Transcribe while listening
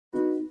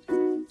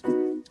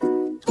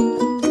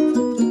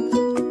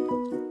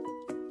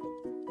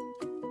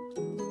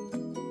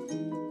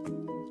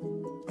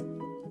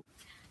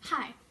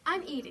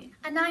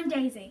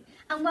Daisy,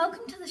 and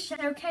welcome to the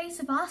showcase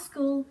of our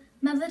school,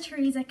 Mother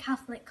Teresa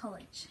Catholic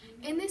College.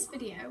 In this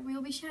video, we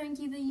will be showing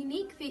you the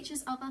unique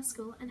features of our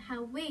school and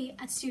how we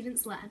as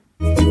students learn.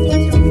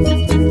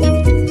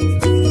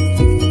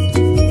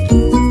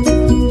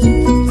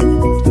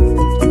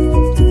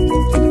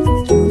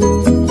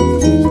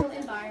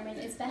 Environment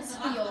is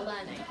best for your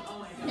learning.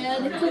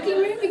 The cooking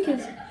room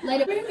because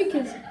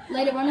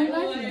later on in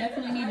life you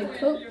definitely need to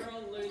cook.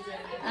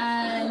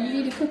 And you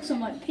need to cook some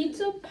like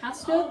pizza,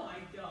 pasta.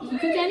 You can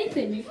cook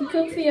anything. You can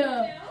cook for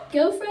your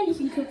girlfriend, you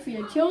can cook for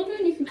your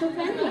children, you can cook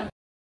for anyone.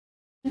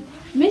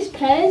 Miss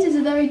Pears is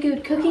a very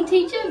good cooking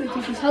teacher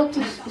because she's helped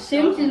us,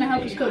 soon she's going to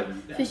help us cook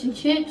fish and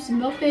chips,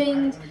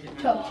 muffins,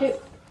 chocolate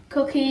chip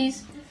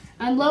cookies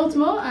and loads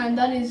more, and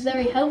that is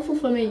very helpful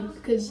for me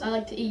because I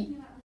like to eat.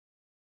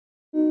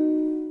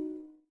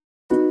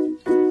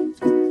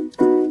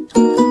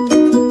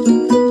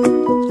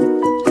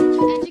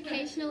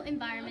 Educational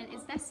environment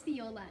is best for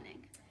your learning.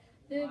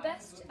 The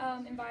best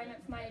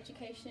environment for my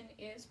education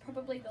is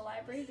probably the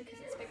library because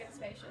it's big and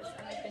spacious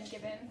and I've been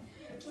given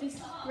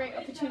this great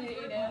opportunity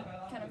to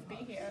kind of be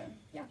here.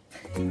 Yeah.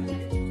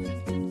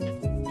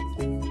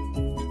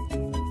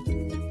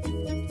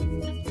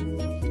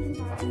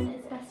 Environment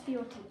is best for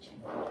your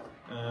teaching.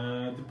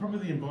 Probably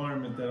the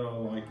environment that I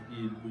like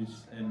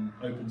was an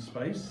open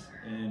space,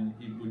 and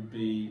it would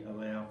be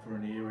allow for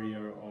an area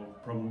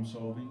of problem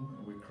solving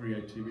with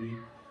creativity,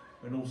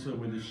 and also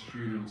where the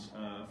students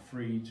are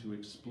free to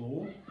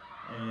explore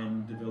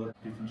and develop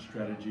different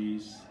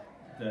strategies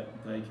that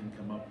they can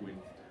come up with,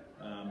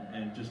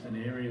 and just an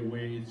area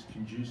where it's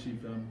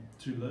conducive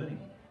to learning.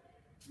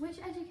 Which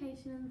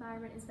educational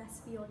environment is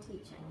best for your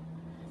teaching?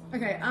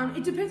 Okay,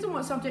 it depends on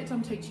what subject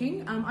I'm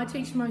teaching. I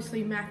teach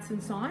mostly maths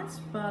and science,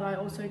 but I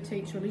also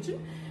teach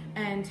religion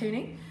and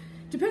TNE.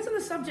 Depends on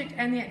the subject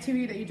and the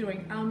activity that you're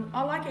doing.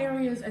 I like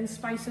areas and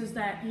spaces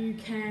that you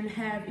can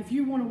have, if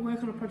you want to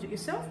work on a project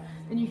yourself,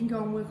 then you can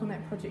go and work on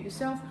that project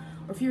yourself.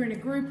 Or if you're in a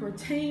group or a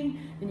team,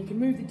 then you can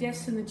move the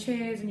desks and the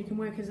chairs and you can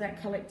work as that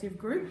collective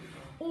group.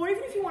 Or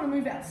even if you want to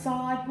move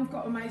outside, we've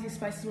got amazing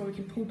spaces where we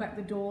can pull back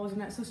the doors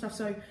and that sort of stuff.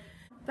 So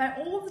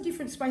all of the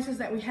different spaces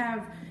that we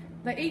have,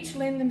 they each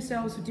lend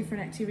themselves to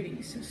different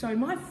activities. So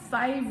my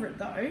favourite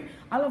though,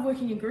 I love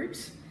working in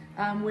groups.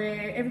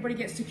 Where everybody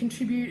gets to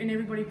contribute and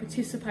everybody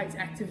participates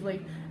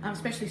actively,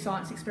 especially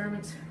science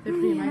experiments. They're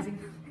pretty amazing.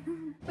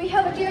 We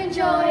hope you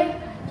enjoy.